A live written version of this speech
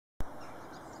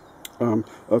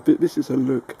This is a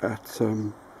look at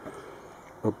a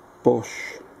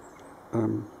Bosch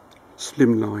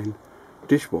slimline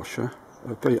dishwasher,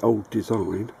 a very old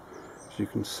design, as you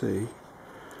can see.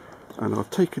 And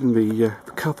I've taken the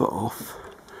cover off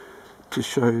to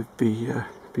show the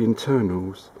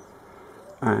internals.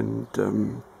 And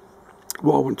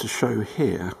what I want to show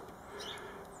here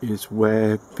is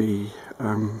where the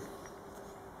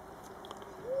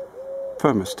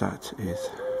thermostat is,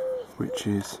 which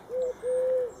is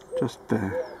just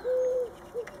there,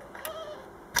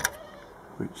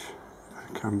 which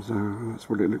comes out. That's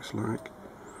what it looks like.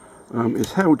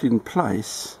 It's held in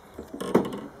place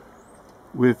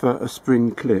with a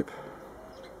spring clip,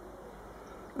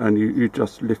 and you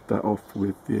just lift that off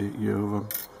with your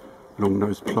long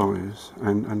nose pliers,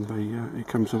 and it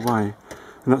comes away,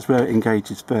 and that's where it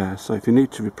engages there. So if you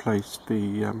need to replace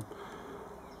the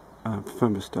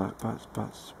thermostat,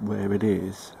 that's where it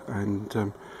is, and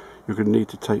you're going to need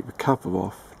to take the cover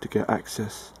off to get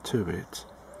access to it.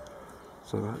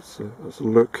 So that's a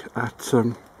look at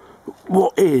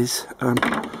what is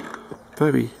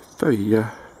very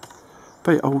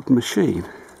old machine.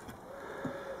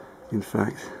 In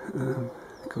fact,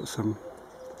 got some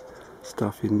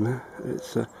stuff in there.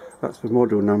 It's that's the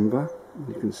model number.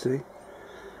 You can see,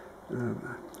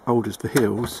 old as the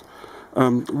hills.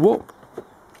 What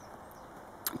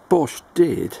Bosch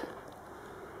did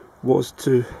was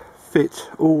to fit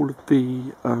all of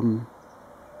the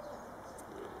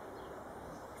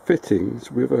fittings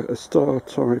with a star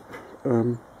type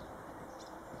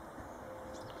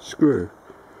screw,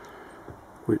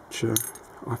 which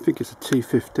I think is a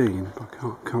T15, I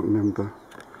can't remember,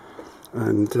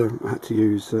 and I had to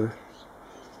use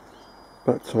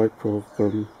that type of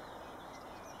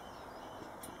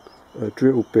a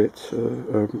drill bit,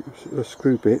 a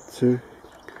screw bit, to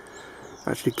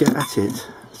actually get at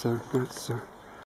it. So that's